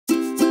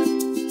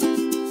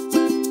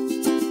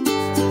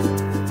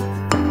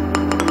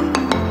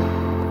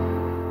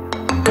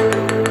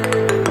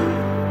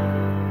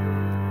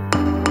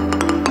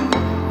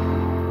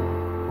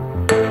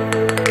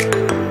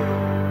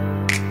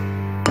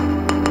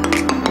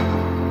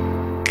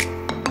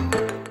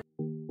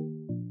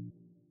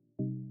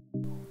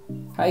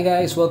Hi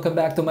guys! Welcome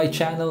back to my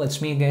channel. It's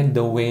me again,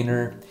 The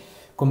Winner.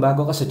 Kung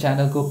bago ka sa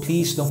channel ko,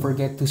 please don't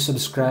forget to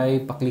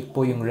subscribe. Pa-click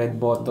po yung red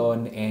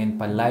button and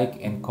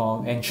pa-like and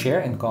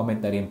share and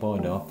comment na rin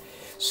po, no?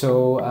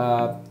 So,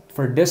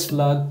 for this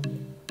vlog,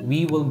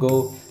 we will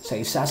go sa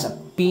isa sa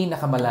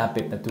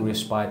pinakamalapit na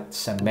tourist spot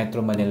sa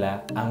Metro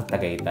Manila, ang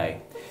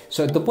Tagaytay.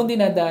 So, ito pong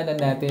dinadaanan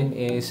natin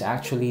is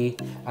actually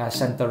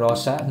Santa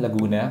Rosa,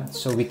 Laguna.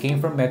 So, we came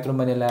from Metro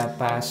Manila,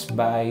 passed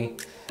by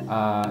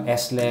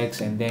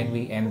SLEX, and then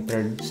we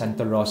entered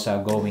Santa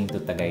Rosa going to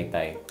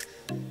Tagaytay.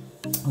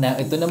 Now,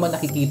 ito naman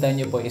nakikita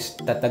nyo po is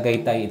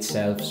Tagaytay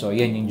itself. So,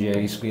 yan yung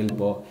Jerry's Grill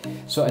po.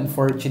 So,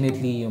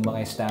 unfortunately, yung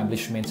mga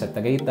establishments sa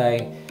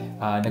Tagaytay,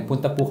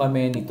 nagpunta po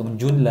kami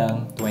nitong June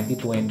lang,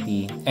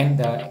 2020.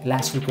 And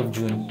last week of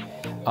June,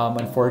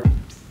 unfortunately,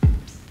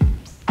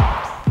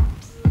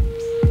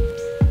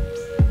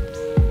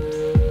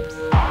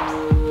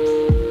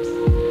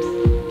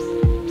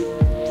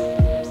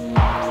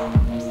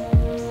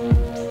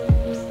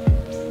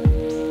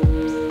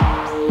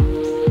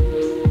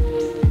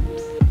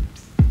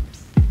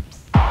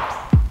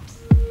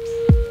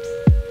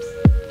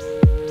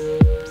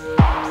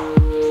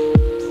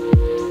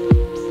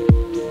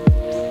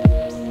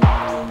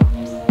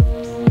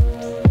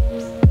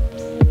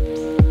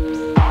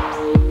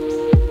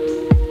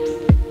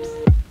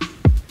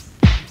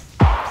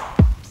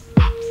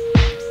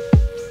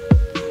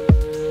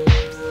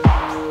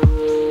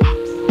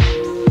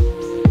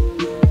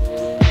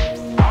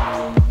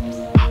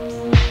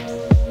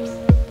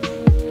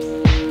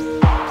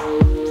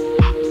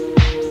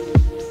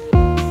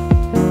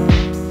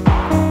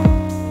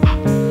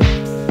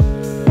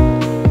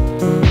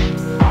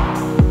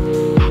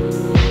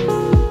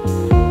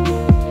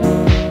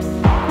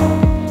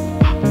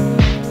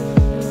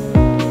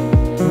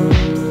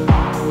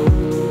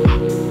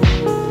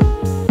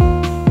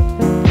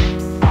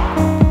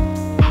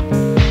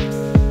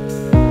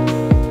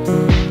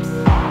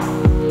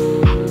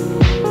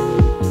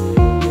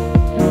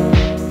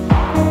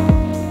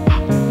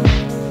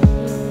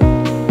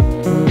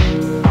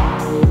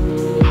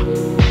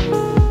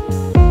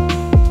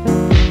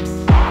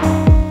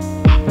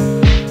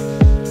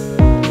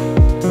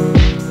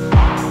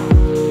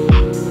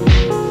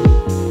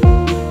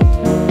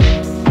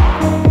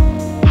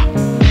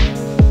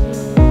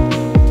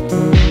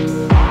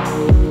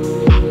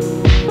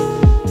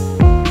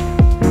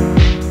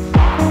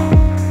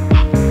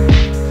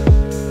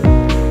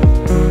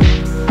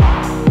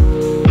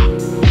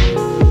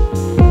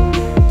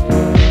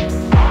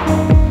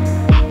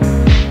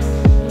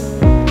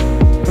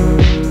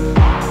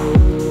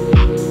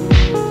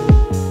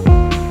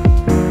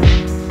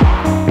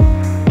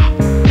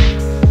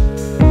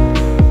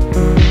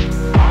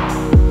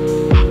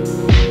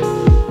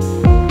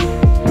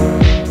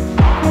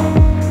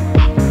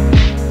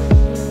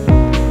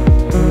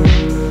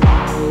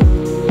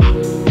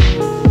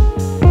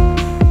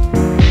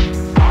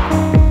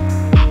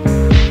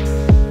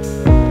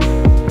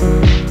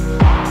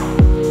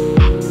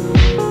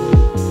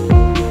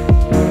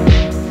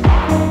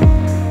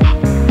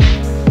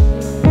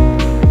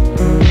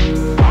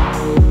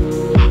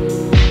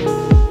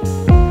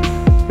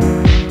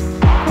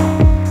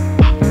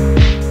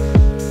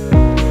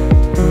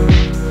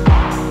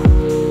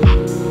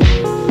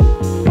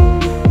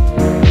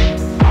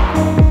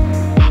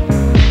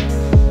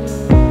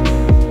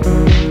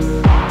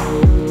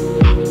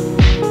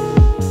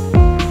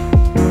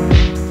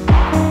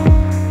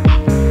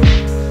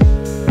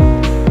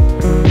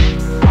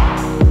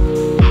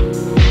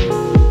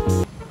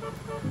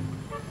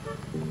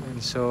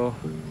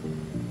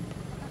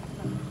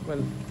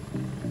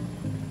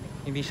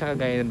 hindi siya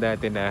kagaya ng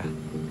dati na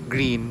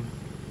green,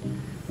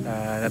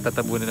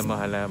 natatabunan ng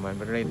mga halaman.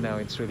 But right now,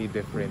 it's really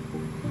different.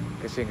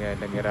 Kasi nga,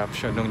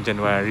 nag-eruption noong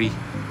January.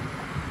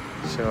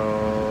 So,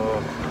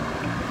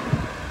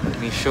 let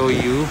me show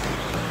you.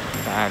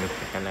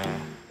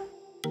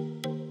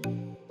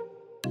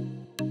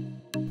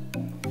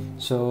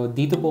 So,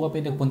 dito po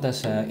kami nagpunta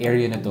sa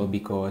area na to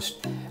because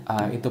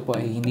ito po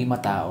ay hindi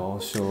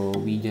matao. So,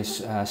 we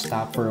just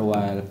stopped for a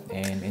while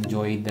and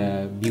enjoyed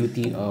the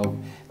beauty of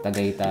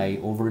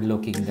Tagaytay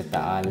overlooking the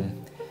Taal,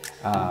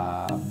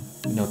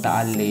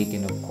 Taal Lake,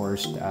 and of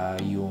course,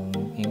 yung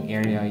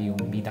area,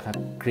 yung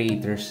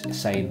pinaka-craters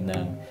side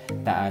ng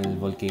Taal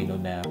Volcano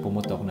na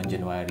pumutok ng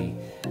January.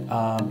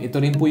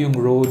 Ito rin po yung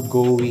road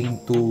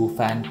going to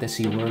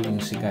Fantasy World, yung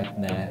sikat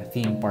na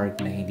theme park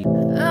na hindi.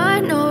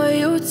 I know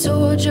you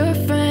told your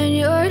friend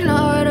you're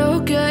not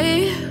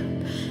okay,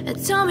 and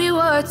tell me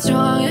what's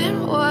wrong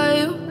and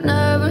why you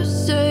never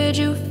said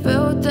you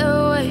felt that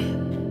way.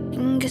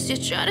 And guess you're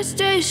trying to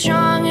stay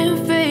strong and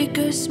fake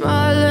a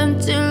smile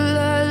until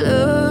I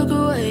look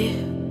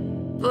away.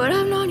 But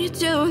I've known you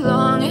too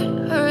long, it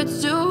hurts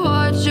to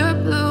watch your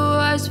blue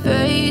eyes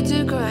fade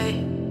to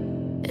gray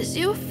as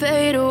you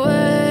fade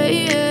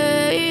away,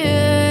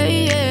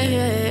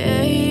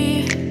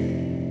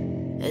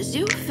 as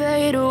you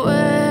fade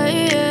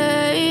away.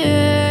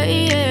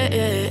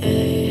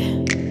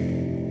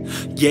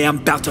 yeah, I'm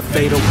about to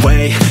fade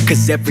away.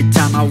 Cause every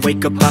time I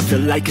wake up I feel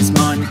like it's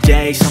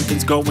Monday.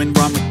 Something's going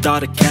wrong with all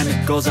the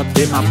chemicals up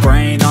in my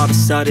brain. All of a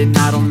sudden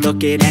I don't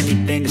look at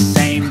anything the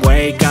same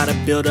way. Gotta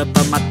build up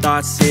of my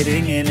thoughts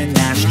sitting in an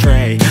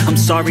ashtray. I'm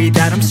sorry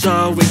that I'm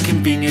so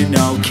inconvenient,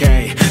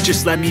 okay.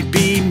 Just let me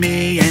be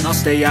me and I'll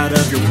stay out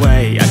of your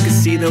way. I can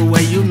see the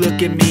way you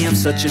look at me, I'm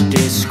such a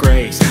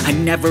disgrace. I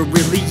never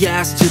really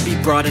asked to be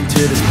brought into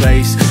this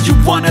place. You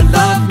wanna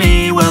love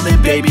me? Well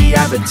then baby,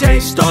 have a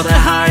taste. All the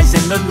highs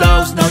and the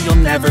lows, no, you'll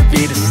never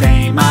be the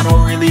same. I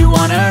don't really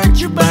wanna hurt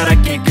you, but I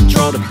can't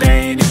control the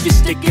pain. If you're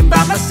sticking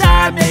by my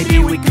side, maybe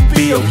we could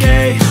be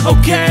okay.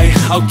 Okay,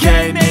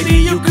 okay, maybe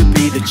you could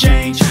be the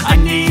change I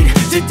need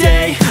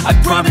today. I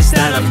promise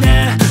that I've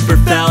never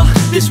felt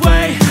this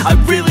way. I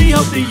really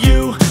hope that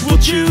you will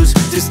choose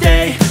to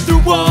stay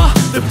through all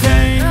the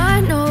pain.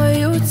 I know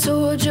you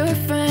told your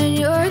friend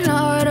you're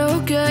not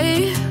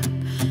okay,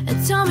 and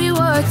tell me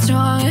what's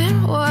wrong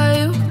and why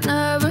you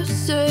never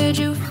said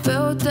you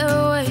felt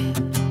that way.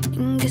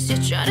 And guess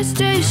you're trying to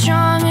stay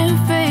strong and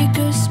fake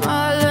a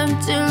smile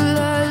until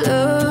I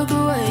look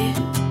away.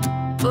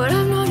 But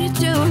I've known you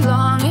too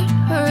long, it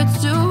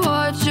hurts to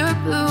watch your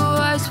blue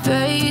eyes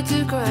fade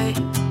to gray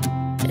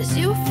as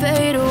you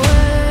fade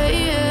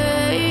away.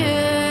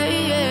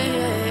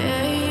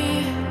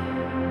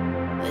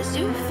 As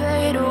you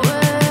fade away.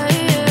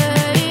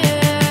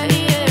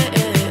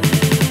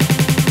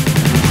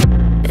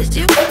 As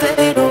you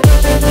fade away.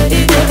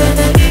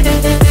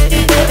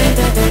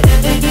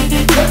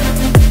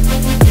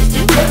 As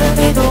you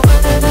fade away.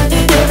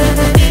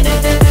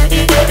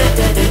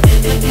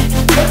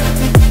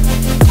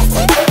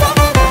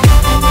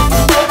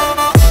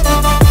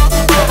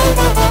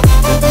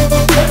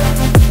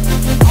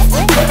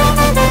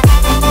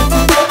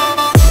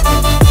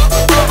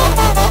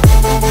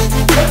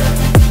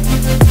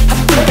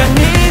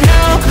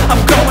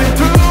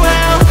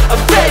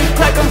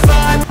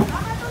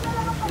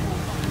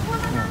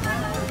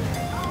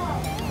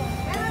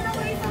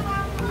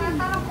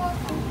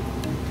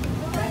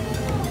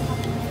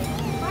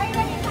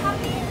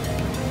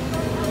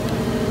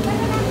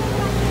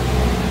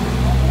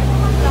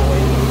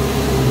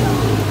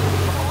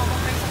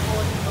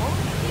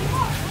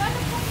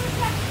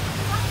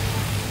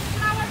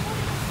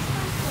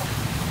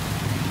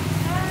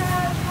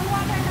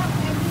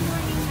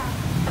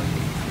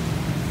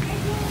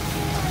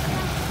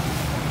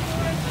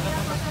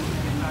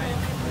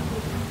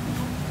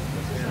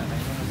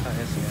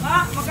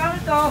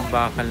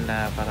 Bakal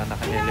na para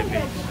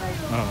naka-elevate.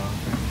 Oo.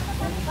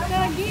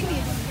 Sa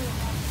gilid.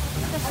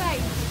 Sa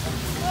side.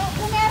 So,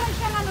 kung meron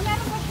siyang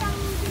meron pa siyang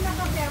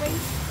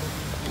pinaka-terrace.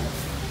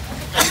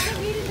 Sa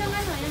gilid ng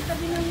yung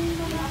tabi ng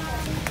mga...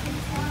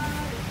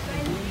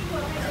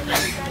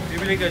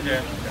 Bibili ka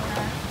dyan?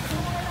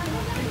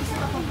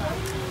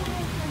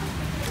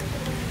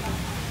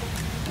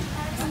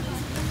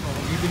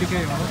 Bibili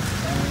kayo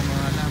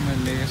mga naman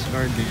Lea's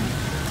Garden.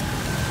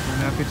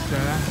 Malapit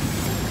sa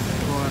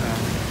Cora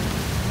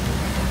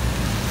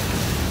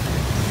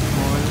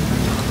Mall at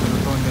sa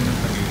Rotonda ng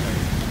Tagaytay.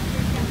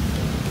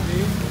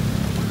 Okay.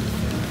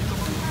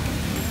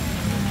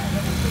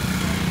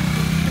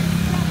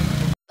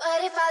 But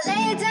if I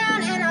lay down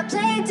and I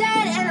play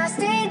dead and I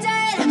stay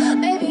dead,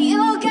 maybe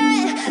you'll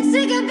get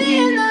sick of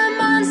being the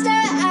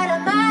monster out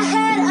of my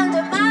head,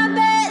 under my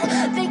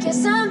bed. Think you're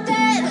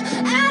something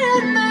out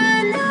of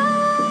my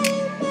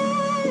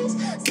nightmares,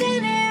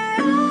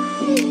 standing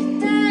right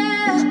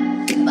there.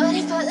 But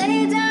if I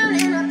lay down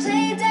and I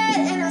play dead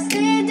and I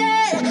stay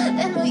dead,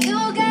 then will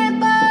you get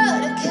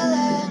bored of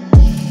killing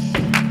me?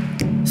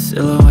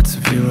 Silhouettes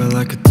of you are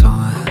like a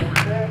taunt.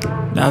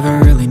 Never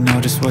really know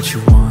just what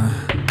you want.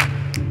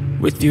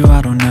 With you I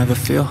don't ever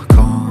feel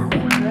calm.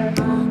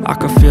 I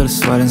can feel the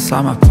sweat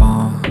inside my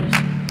palms.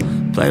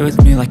 Play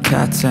with me like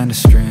cats and a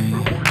string.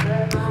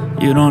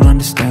 You don't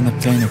understand the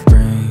pain it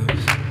brings.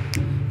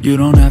 You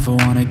don't ever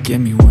wanna give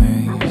me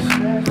wings.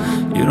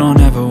 You don't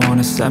ever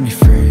wanna set me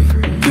free.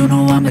 You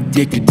know I'm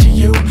addicted to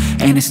you,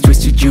 and it's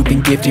twisted, you've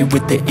been gifted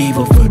with the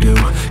evil voodoo.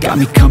 Got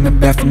me coming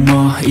back for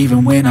more,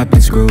 even when I've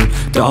been screwed.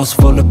 Dolls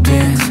full of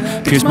pins,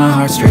 pierce my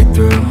heart straight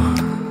through.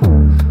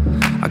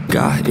 I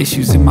got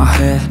issues in my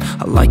head,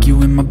 I like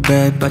you in my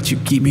bed, but you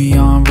keep me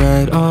on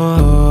red.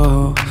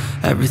 Oh,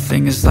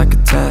 everything is like a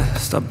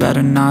test, I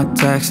better not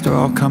text or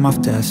I'll come off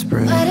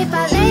desperate. But if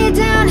I lay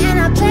down and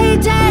I play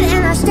dead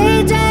and I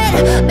stay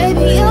dead,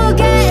 maybe you'll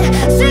get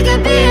sick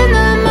of being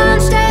the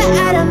monster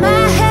out of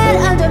my head,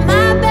 under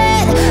my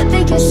bed.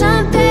 Think you're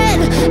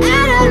something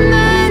out of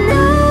my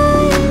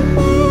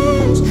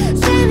nightmares,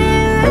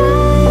 standing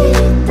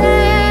right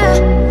there.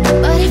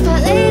 But if I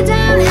lay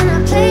down and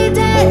I play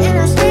dead and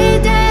I stay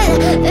dead,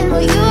 then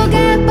will you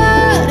get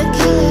bored of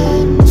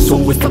killing me? So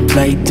if I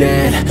play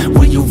dead,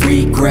 will you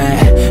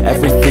regret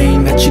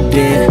everything that you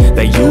did,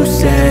 that you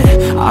said?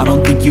 I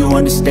don't think you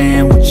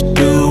understand what you're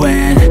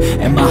doing,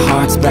 and my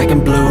heart's black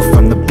and blue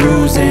from the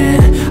bruising.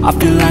 I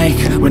feel like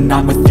when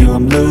I'm with you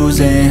I'm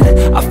losing.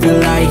 I feel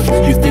like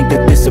you think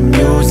that this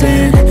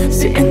amusing,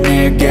 sitting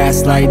there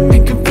gaslighting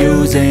and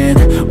confusing.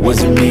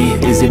 Was it me?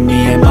 Is it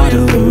me? Am I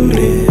delusional?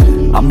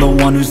 I'm the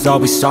one who's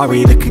always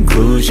sorry, the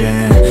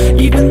conclusion.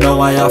 Even though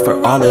I offer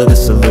all of the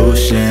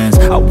solutions,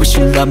 I wish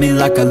you loved me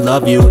like I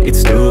love you, it's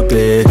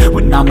stupid.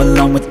 When I'm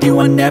alone with you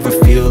I never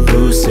feel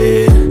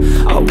lucid.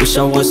 I wish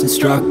I wasn't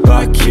struck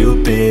by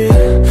Cupid.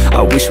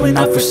 I wish when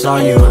I first saw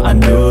you I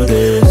knew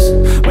this.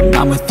 When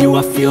I'm with you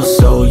I feel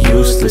so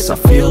useless, I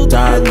feel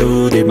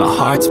diluted, my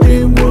heart's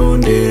been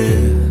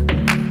wounded.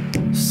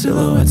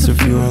 Silhouettes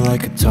of you are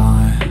like a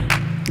taunt,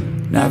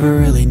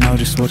 never really know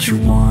just what you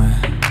want.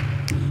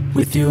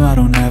 With you I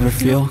don't ever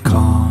feel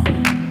calm,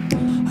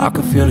 I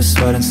can feel the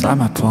sweat inside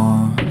my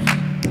palm.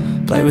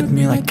 Play with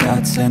me like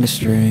cats and a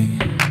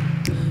string,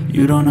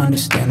 you don't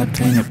understand the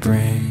pain it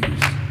brings.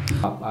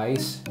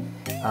 Popeyes.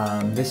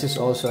 This is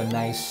also a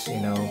nice,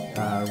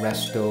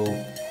 resto.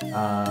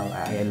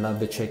 I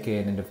love the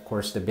chicken and of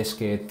course the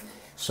biscuit.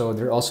 So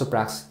they're also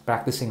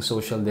practicing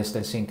social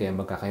distancing, kaya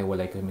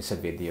magkakahiwalay kami sa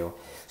video.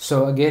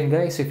 So again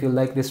guys, if you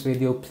like this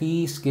video,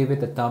 please give it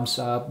a thumbs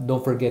up.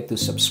 Don't forget to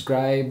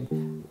subscribe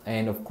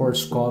and of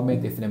course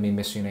comment if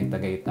nami-miss nyo na yung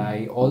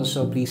Tagaytay.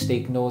 Also, please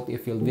take note,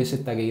 if you'll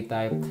visit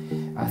Tagaytay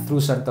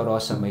through Santa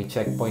Rosa, may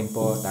checkpoint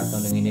po.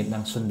 Tatanungin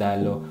ng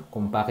sundalo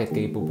kung bakit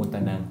kayo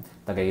pupunta ng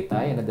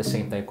Tagaytay, and at the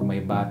same time kung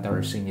may bata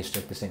or senior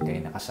citizen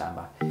kayo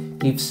nakasama.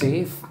 Keep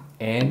safe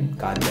and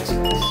God bless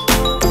guys.